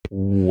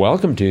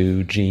Welcome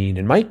to Gene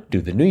and Mike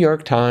do the New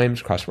York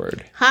Times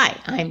crossword. Hi,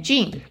 I'm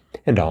Jean.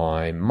 And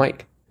I'm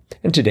Mike.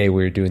 And today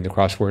we're doing the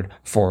crossword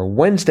for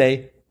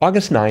Wednesday,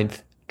 August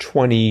 9th,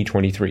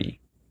 2023.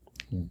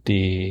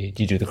 Did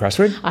you do the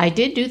crossword? I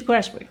did do the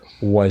crossword.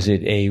 Was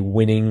it a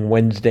winning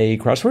Wednesday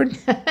crossword?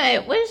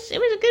 It was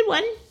a good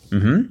one.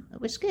 Mm-hmm.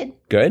 It was good.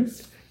 Good.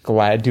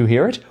 Glad to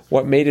hear it.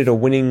 What made it a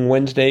winning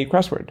Wednesday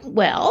crossword?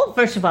 Well,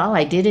 first of all,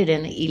 I did it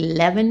in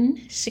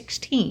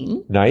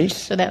 11:16. Nice.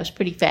 So that was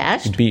pretty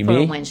fast Beat for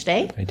me. a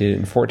Wednesday. I did it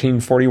in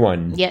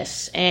 14:41.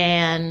 Yes,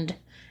 and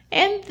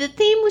the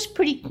theme was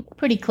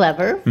pretty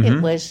clever. Mm-hmm.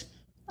 It was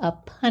a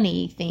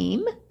punny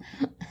theme.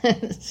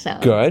 So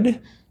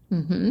Good.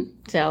 Mm-hmm.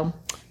 So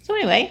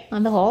anyway,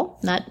 on the whole,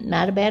 not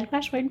a bad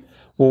crossword.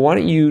 Well, why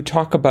don't you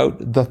talk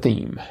about the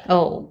theme?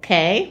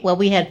 Okay. Well,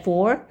 we had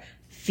 4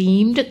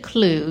 themed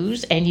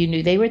clues, and you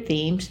knew they were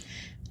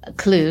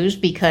clues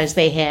because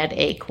they had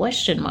a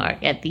question mark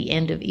at the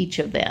end of each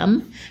of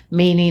them,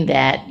 meaning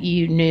that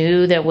you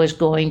knew there was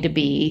going to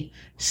be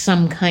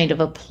some kind of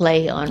a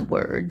play on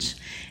words.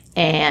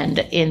 And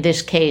in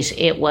this case,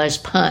 it was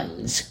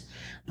puns.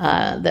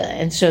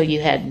 And so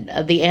you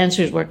had the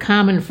answers were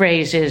common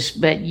phrases,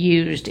 but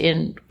used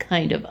in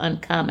kind of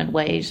uncommon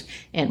ways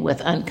and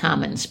with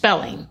uncommon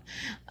spelling.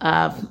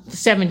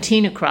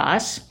 17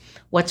 across.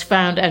 What's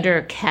found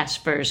under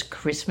Casper's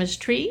Christmas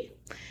tree?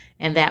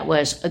 And that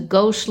was a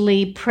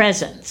ghostly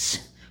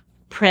presence.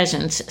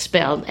 Presents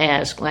spelled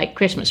as like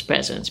Christmas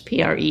presents,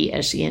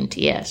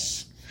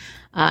 presents.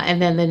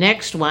 And then the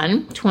next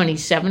one,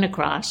 27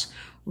 across,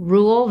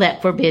 rule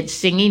that forbids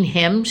singing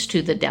hymns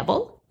to the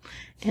devil.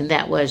 And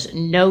that was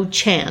no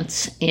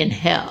chance in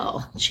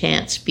hell.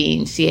 Chance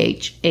being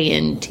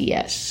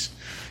chants.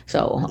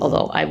 So,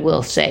 although I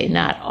will say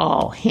not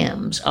all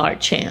hymns are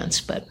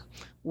chants, but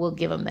we'll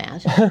give them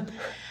that.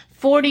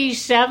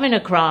 47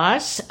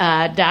 across,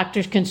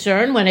 doctor's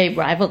concern when a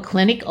rival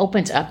clinic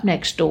opens up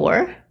next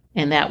door.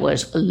 And that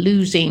was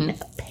losing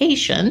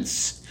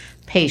patients.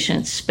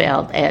 Patients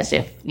spelled as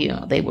if,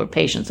 they were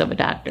patients of a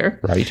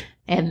doctor. Right.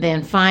 And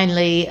then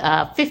finally,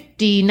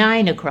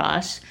 59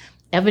 across,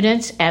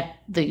 evidence at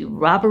the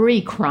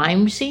robbery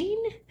crime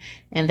scene.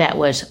 And that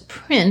was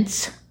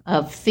prints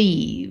of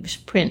thieves.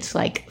 Prints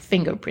like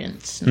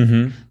fingerprints,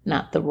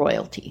 not the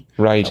royalty.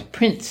 Right. So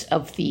prints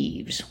of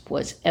thieves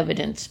was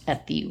evidence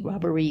at the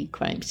robbery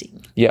crime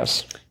scene.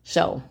 Yes.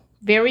 So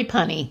very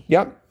punny.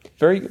 Yep.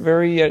 Very,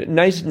 very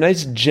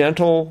nice,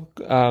 gentle,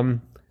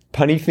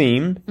 punny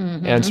theme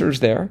answers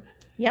there.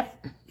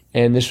 Yep.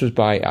 And this was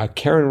by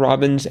Karen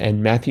Robbins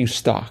and Matthew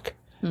Stock.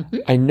 Mm-hmm.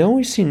 I know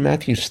we've seen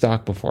Matthew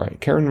Stock before.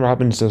 Karen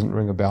Robbins doesn't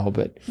ring a bell,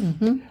 but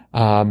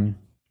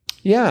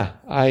yeah,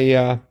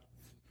 I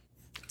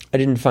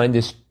didn't find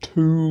this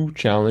too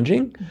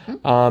challenging.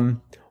 Mm-hmm.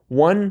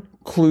 One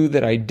clue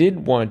that I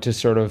did want to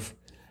sort of,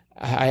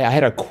 I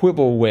had a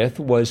quibble with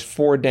was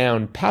 4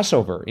 down,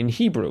 Passover in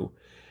Hebrew.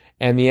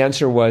 And the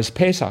answer was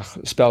Pesach,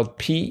 spelled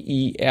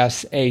P-E-S-A-C-H.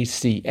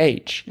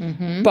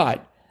 Mm-hmm.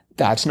 But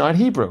that's not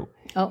Hebrew.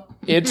 Oh.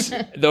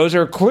 Those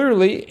are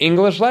clearly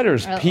English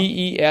letters,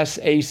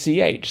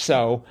 P-E-S-A-C-H.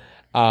 So,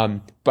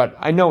 but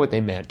I know what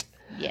they meant.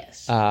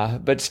 Yes.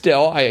 But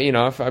still,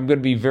 if I'm going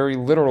to be very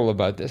literal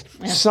about this,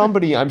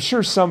 I'm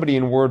sure somebody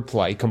in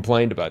wordplay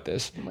complained about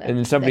this, and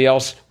then somebody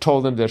else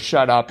told them to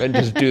shut up and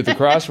just do the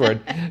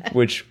crossword,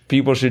 which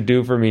people should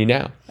do for me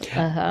now.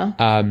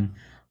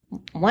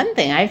 One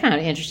thing I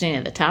found interesting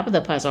at the top of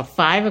the puzzle,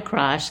 5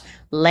 across,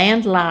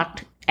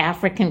 landlocked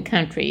African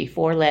country,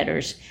 4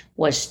 letters,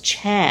 was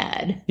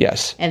Chad.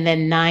 Yes. And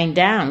then 9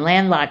 down,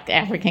 landlocked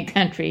African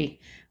country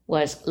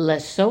was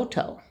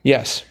Lesotho.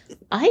 Yes.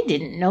 I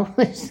didn't know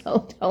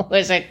Lesotho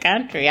was a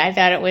country. I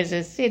thought it was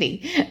a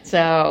city.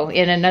 So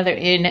in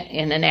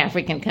an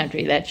African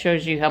country, that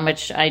shows you how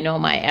much I know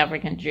my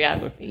African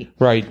geography.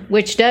 Right.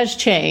 Which does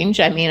change.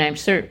 I mean, I'm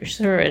sure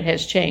it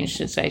has changed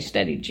since I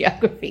studied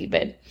geography.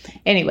 But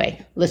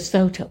anyway,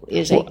 Lesotho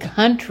is a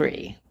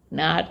country,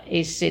 not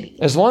a city.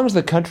 As long as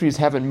the countries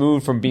haven't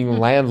moved from being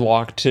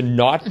landlocked to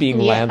not being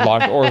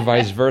landlocked or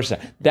vice versa,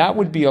 that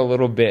would be a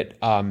little bit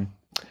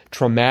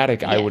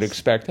traumatic, I would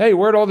expect. Hey,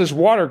 where'd all this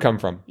water come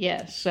from?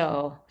 Yes,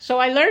 so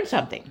I learned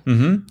something.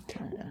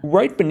 Mm-hmm.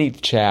 Right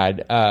beneath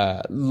Chad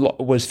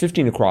was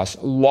 15 across,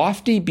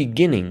 lofty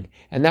beginning,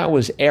 and that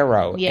was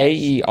Aero,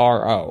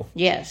 A-E-R-O.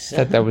 Yes.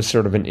 That was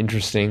sort of an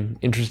interesting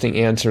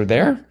answer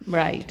there.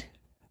 Right.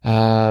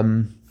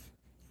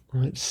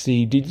 Let's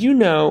see. Did you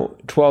know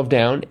 12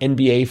 down,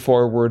 NBA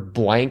forward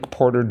blank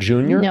Porter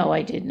Jr.? No,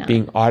 I did not.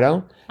 Being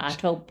Otto?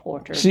 Otto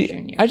Porter See,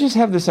 Jr. I just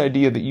have this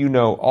idea that you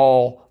know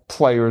all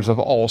players of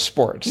all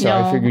sports, so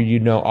I figured you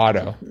know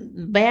Otto.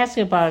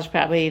 Basketball is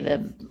probably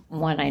the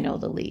one I know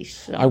the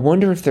least. So. I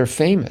wonder if they're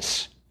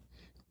famous.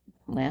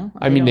 Well,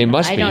 I mean, they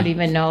must be. I don't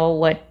even know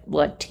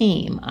what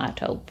team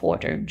Otto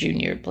Porter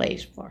Jr.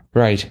 plays for.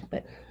 Right.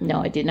 But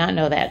no, I did not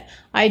know that.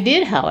 I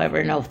did,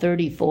 however, know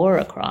 34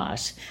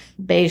 across,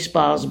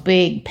 baseball's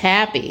big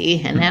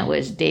pappy, and that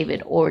was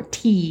David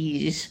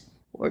Ortiz.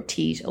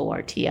 Ortiz,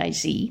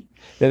 Ortiz.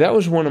 Now, that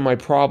was one of my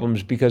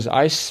problems because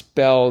I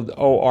spelled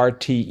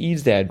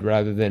Ortez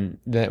rather than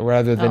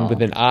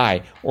with an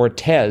I.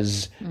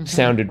 Ortez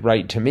sounded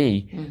right to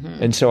me.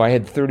 And so I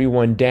had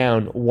 31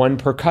 down, one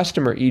per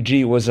customer,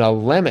 e.g. was a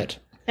limit.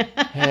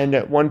 And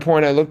at one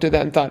point I looked at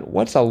that and thought,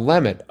 what's a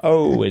limit?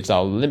 Oh, it's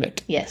a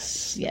limit.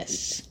 Yes.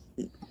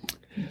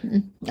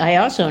 I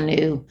also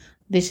knew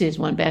this is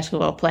one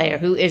basketball player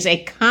who is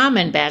a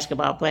common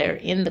basketball player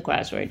in the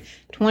crossword.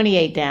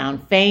 28 down,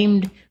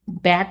 famed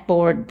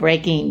backboard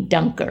breaking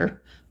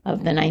dunker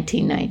of the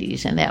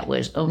 1990s, and that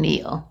was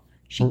O'Neal.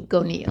 Sheik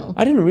O'Neal.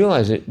 I didn't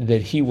realize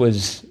that he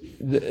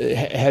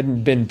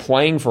hadn't been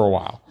playing for a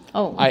while.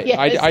 Oh,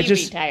 I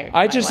just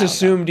retired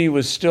assumed he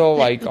was still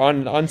like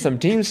on some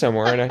team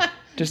somewhere, and I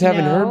just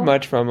haven't heard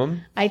much from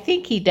him. I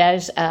think he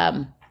does.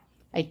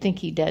 I think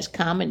he does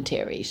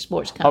commentary,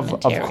 sports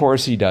commentary. Of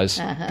course he does,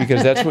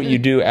 because that's what you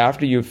do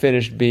after you've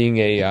finished being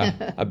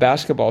a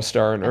basketball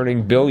star and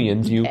earning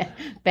billions. You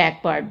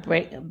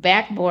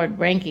backboard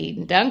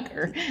breaking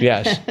dunker.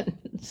 Yes.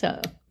 So,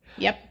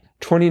 yep.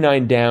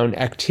 29 down.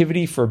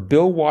 Activity for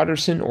Bill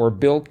Watterson or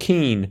Bill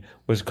Keane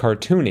was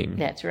cartooning.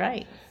 That's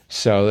right.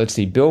 So let's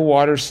see. Bill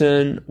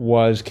Watterson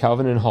was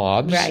Calvin and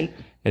Hobbes. Right.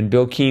 And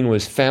Bill Keane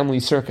was Family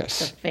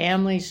Circus. The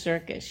Family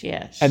Circus,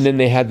 yes. And then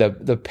they had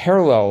the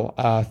parallel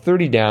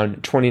 30 down,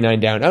 29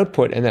 down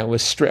output, and that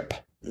was Strip.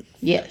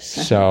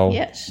 Yes. So,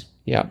 yes.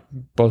 Yeah,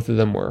 both of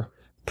them were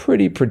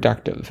pretty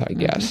productive, I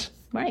guess.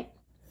 Right.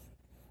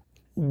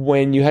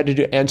 When you had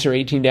to answer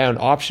 18 down,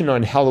 option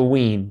on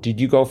Halloween, did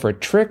you go for a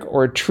trick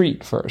or a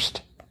treat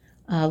first?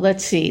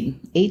 Let's see.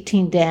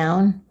 18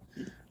 down.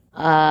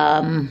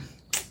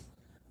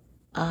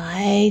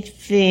 I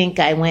think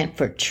I went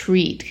for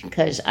treat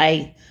because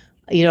I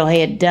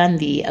had done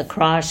the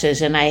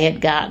crosses and I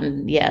had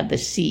gotten, the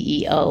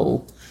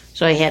CEO.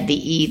 So I had the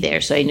E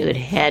there. So I knew it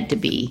had to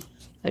be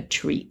a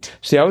treat.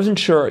 See, I wasn't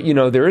sure.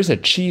 There is a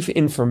chief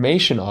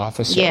information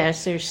officer.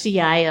 Yes, there's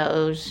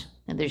CIOs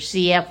and there's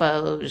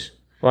CFOs.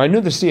 Well, I knew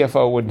the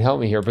CFO wouldn't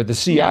help me here, but the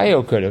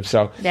CIO could have.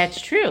 So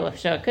that's true.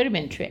 So it could have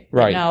been trick.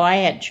 Right. But no, I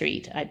had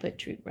treat. I put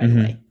treat right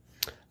away.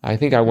 I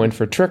think I went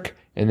for trick.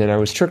 And then I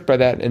was tricked by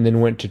that and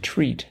then went to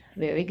treat.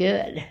 Very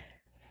good.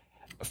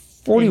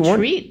 41.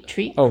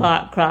 Treat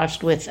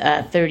crossed with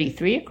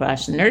 33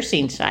 across the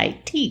nursing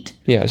side, teat.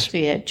 Yes. So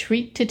you had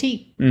treat to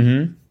teat.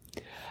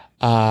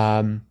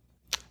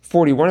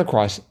 41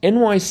 across.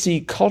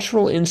 NYC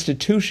Cultural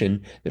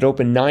Institution that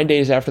opened 9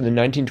 days after the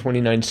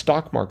 1929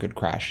 stock market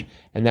crash.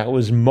 And that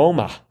was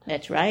MOMA.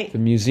 That's right. The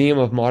Museum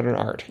of Modern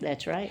Art.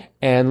 That's right.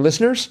 And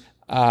listeners,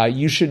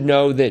 you should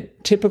know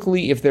that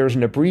typically if there's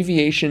an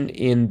abbreviation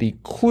in the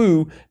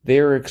clue,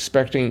 they're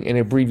expecting an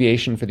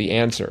abbreviation for the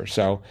answer.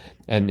 So,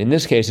 and in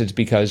this case, it's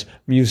because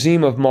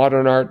Museum of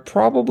Modern Art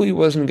probably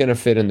wasn't going to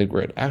fit in the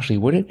grid. Actually,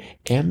 would it?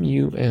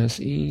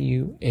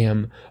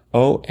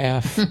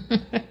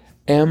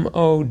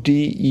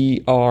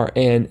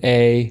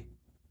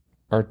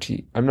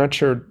 MUSEUMOFMODERNART. I'm not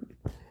sure.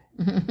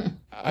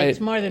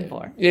 It's more than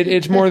four.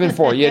 It's more than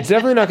four. Yeah, it's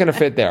definitely not going to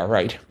fit there,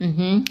 right?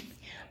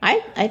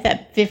 I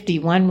thought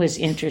 51 was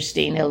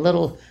interesting. A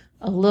little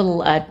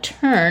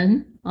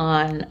turn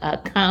on a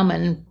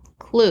common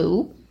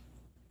clue.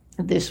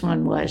 This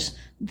one was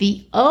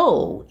the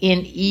O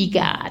in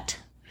EGOT,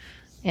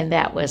 and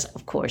that was,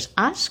 of course,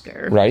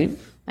 Oscar. Right.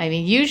 I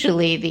mean,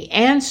 usually the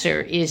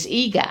answer is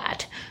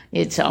EGOT.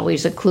 It's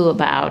always a clue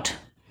about,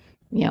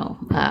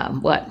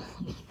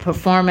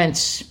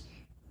 performance,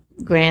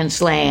 Grand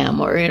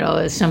Slam,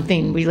 or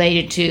something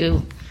related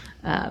to.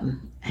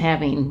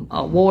 Having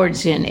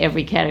awards in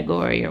every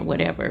category or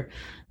whatever,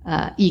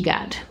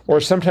 EGOT.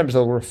 Or sometimes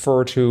they'll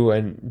refer to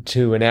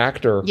an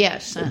actor.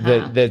 Yes,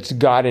 that's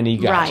got an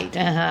EGOT. Right,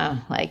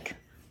 like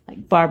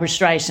Barbara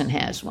Streisand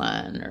has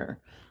one, or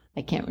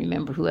I can't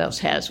remember who else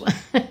has one.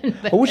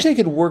 I wish they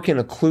could work in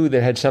a clue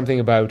that had something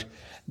about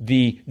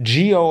the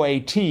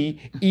GOAT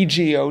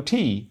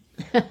EGOT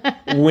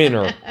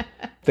winner,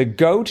 the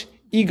GOAT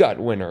EGOT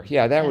winner.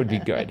 Yeah, that would be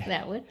good.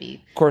 That would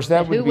be. Of course,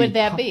 Who would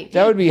that be?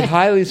 That would be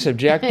highly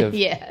subjective.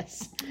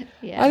 Yes.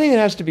 I think it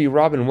has to be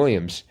Robin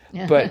Williams,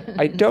 but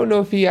I don't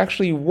know if he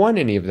actually won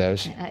any of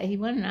those. He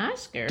won an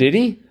Oscar. Did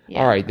he?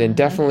 Yeah. All right, then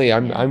definitely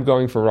I'm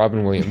going for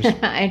Robin Williams.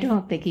 I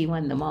don't think he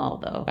won them all,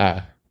 though.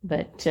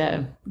 But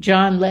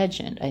John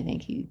Legend, I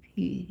think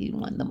he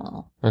won them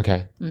all.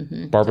 Okay.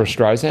 Barbara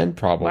Streisand,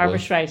 probably. Barbara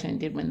Streisand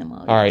did win them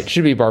all. All right,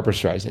 should be Barbara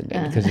Streisand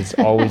then, because it's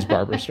always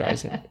Barbara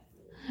Streisand.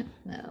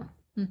 No.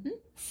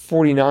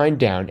 49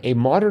 down. A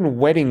modern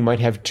wedding might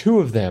have two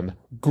of them.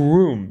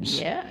 Grooms.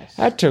 Yes.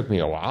 That took me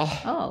a while.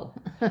 Oh.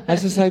 I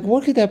was just like,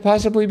 what could that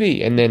possibly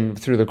be? And then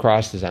through the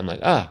crosses, I'm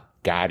like,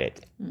 got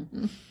it.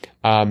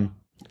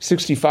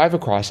 65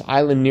 across.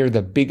 Island near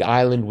the big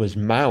island was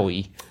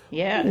Maui.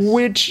 Yes.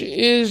 Which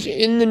is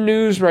in the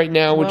news right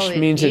now, which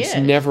means it's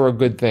never a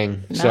good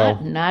thing.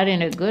 Not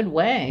in a good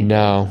way.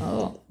 No.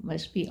 Oh,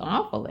 must be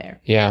awful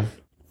there. Yeah.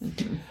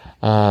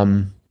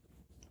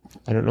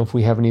 I don't know if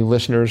we have any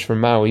listeners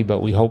from Maui, but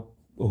we hope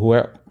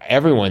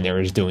everyone there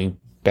is doing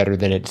better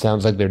than it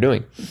sounds like they're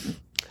doing.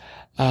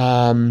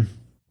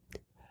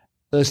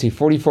 let's see,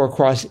 44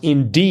 across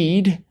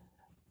indeed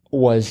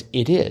was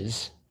it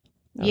is.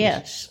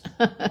 Yes.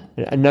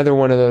 Another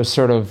one of those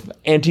sort of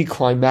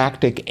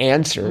anticlimactic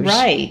answers.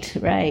 Right.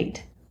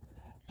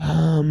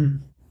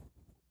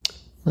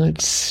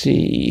 Let's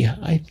see.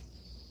 I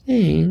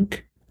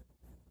think,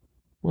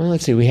 well,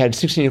 let's see. We had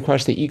 16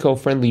 across. The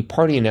eco-friendly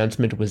party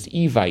announcement was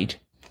Evite.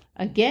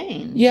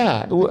 Again.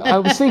 Yeah. I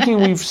was thinking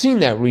we've seen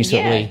that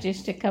recently. Yeah,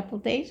 just a couple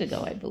days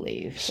ago, I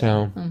believe.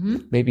 So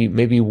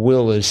maybe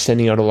Will is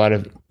sending out a lot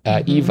of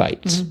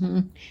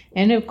Evites.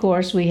 And of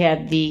course, we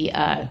had the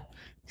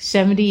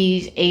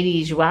 70s,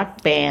 80s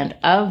rock band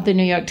of the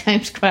New York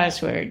Times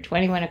crossword,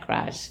 21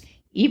 across.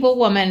 Evil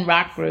Woman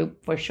Rock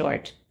Group for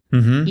short,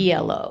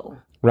 ELO.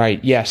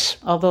 Right, yes.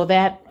 Although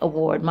that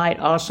award might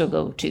also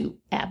go to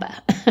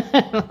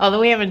ABBA. Although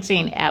we haven't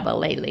seen ABBA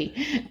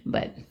lately,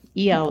 but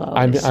ELO.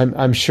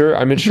 I'm sure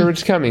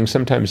it's coming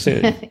sometime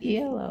soon.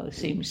 ELO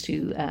seems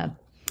to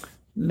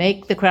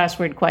make the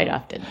crossword quite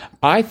often.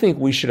 I think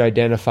we should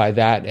identify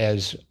that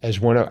as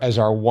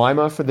our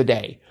WIMA for the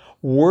day.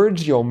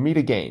 Words you'll meet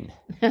again.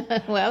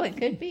 Well, it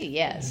could be,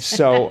 yes.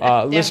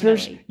 So,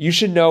 listeners, you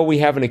should know we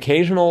have an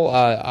occasional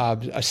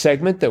a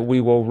segment that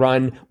we will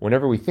run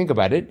whenever we think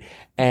about it.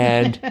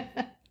 And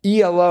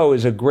ELO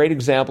is a great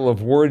example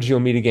of words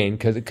you'll meet again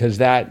because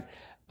that,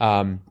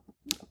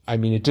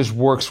 it just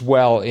works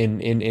well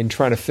in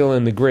trying to fill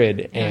in the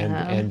grid.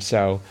 And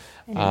so...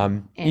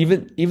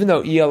 even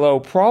though ELO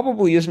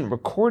probably isn't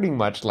recording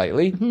much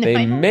lately,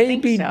 they may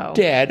be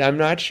dead. I'm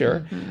not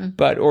sure,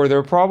 or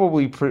they're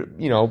probably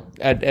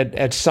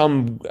at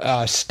some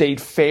state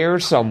fair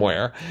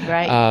somewhere.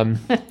 Right.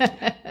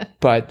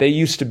 But they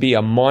used to be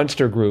a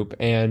monster group,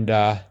 and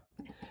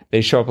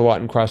they show up a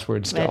lot in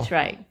crosswords still. That's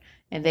right,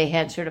 and they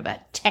had sort of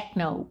a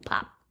techno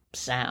pop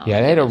sound.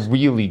 Yeah, they had a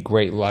really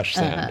great lush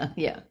sound.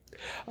 Yeah.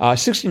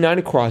 69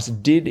 across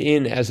did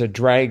in as a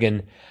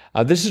dragon.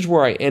 This is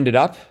where I ended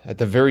up at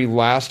the very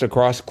last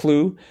across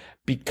clue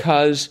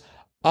because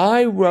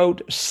I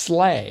wrote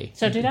slay.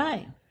 So did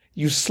I.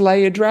 You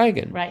slay a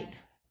dragon. Right.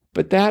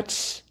 But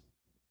this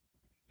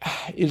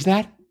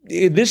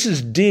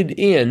is did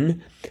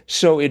in,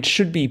 so it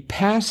should be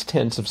past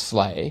tense of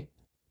slay,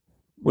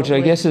 which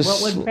I guess is...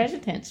 What would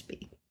present tense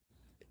be?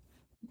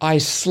 I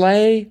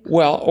slay,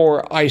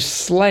 or I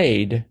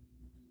slayed.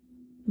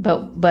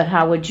 But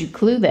how would you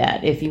clue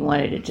that if you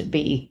wanted it to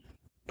be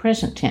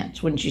present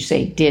tense? Wouldn't you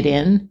say did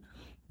in?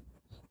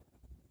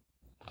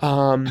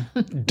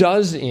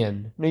 Does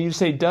in. No, you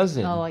say does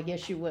in. Oh, I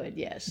guess you would,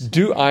 yes.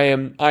 I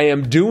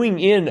am doing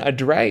in a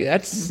drag.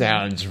 That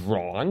sounds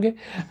wrong.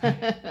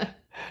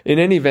 In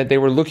any event, they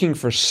were looking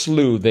for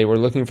slew. They were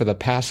looking for the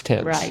past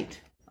tense.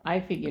 Right. I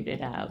figured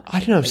it out. I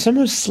don't know.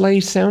 Sometimes slay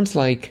sounds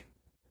like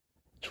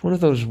it's one of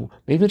those,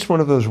 maybe it's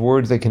one of those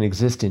words that can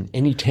exist in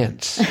any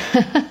tense.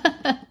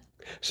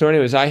 So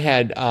anyways, I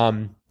had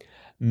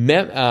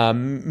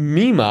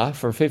MOMMA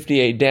for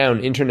 58 down,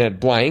 internet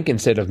blank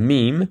instead of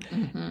meme.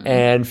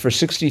 And for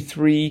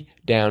 63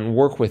 down,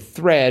 work with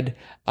thread,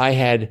 I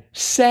had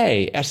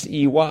say,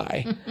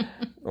 S-E-Y.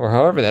 Or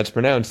however that's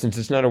pronounced. Since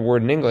it's not a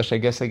word in English, I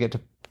guess I get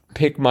to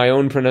pick my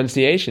own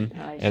pronunciation.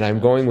 And I'm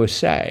going with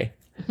say.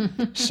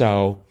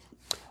 So,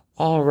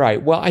 all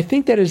right. Well, I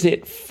think that is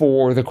it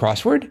for the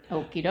crossword.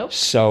 Okie doke.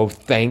 So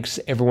thanks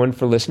everyone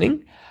for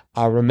listening.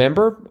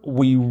 Remember,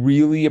 we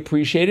really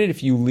appreciate it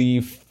if you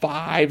leave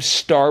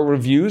 5-star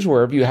reviews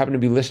wherever you happen to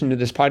be listening to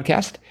this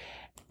podcast.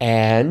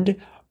 And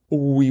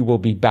we will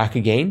be back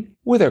again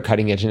with our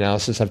cutting edge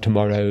analysis of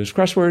tomorrow's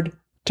crossword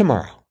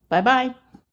tomorrow. Bye-bye.